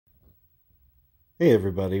Hey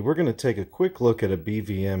everybody, we're going to take a quick look at a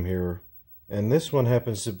BVM here, and this one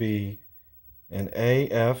happens to be an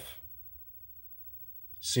AF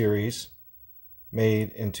series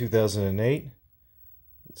made in 2008.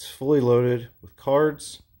 It's fully loaded with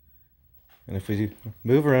cards, and if we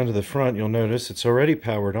move around to the front, you'll notice it's already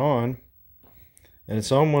powered on, and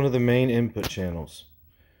it's on one of the main input channels.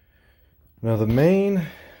 Now the main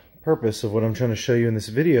purpose of what I'm trying to show you in this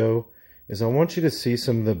video is I want you to see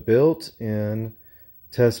some of the built-in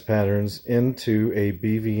test patterns into a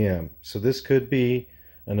BVM. So this could be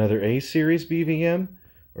another A series BVM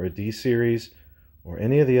or a D series or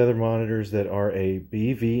any of the other monitors that are a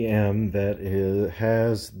BVM that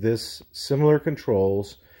has this similar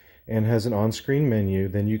controls and has an on-screen menu.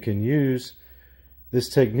 Then you can use this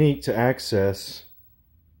technique to access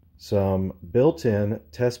some built-in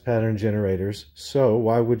test pattern generators. So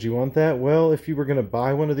why would you want that? Well, if you were going to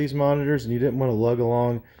buy one of these monitors and you didn't want to lug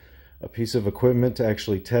along a piece of equipment to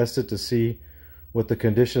actually test it to see what the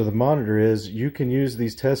condition of the monitor is, you can use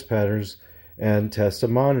these test patterns and test a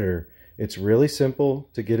monitor. It's really simple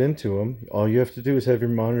to get into them. All you have to do is have your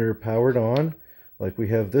monitor powered on, like we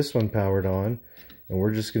have this one powered on, and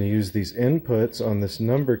we're just going to use these inputs on this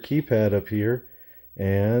number keypad up here,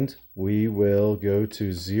 and we will go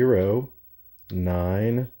to 0,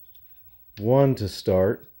 9, 1 to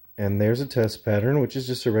start, and there's a test pattern, which is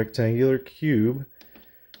just a rectangular cube.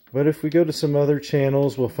 But if we go to some other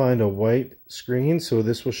channels, we'll find a white screen. So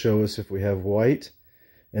this will show us if we have white,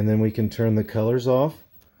 and then we can turn the colors off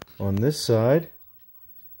on this side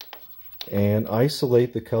and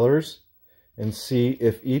isolate the colors and see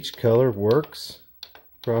if each color works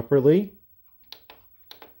properly.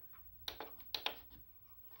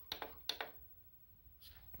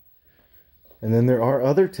 And then there are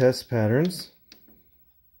other test patterns.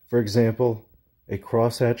 For example, a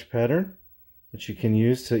crosshatch pattern that you can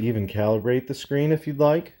use to even calibrate the screen if you'd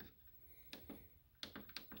like.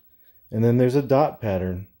 And then there's a dot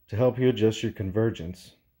pattern to help you adjust your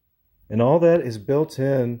convergence. And all that is built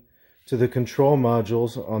in to the control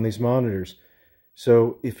modules on these monitors.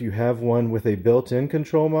 So if you have one with a built-in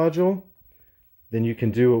control module, then you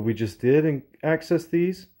can do what we just did and access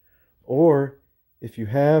these. Or if you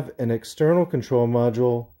have an external control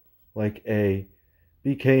module like a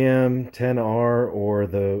BKM 10R or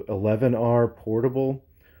the 11R portable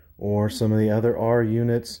or some of the other R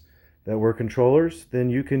units that were controllers, then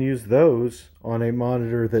you can use those on a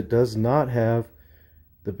monitor that does not have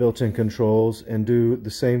the built-in controls and do the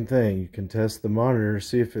same thing. You can test the monitor to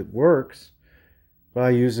see if it works by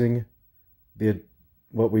using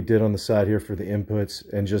what we did on the side here for the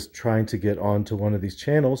inputs and just trying to get onto one of these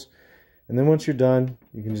channels. And then once you're done,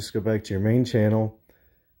 you can just go back to your main channel,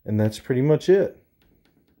 and that's pretty much it.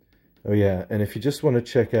 Oh yeah, and if you just want to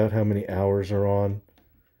check out how many hours are on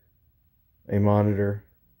a monitor,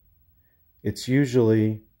 it's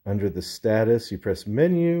usually under the status. You press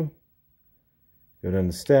menu, go down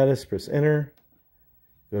to status, press enter,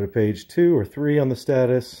 go to page 2 or 3 on the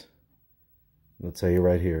status. It'll tell you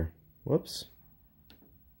right here. Whoops.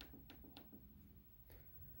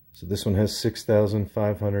 So this one has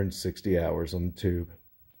 6,560 hours on the tube.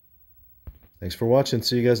 Thanks for watching.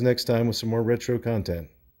 See you guys next time with some more retro content.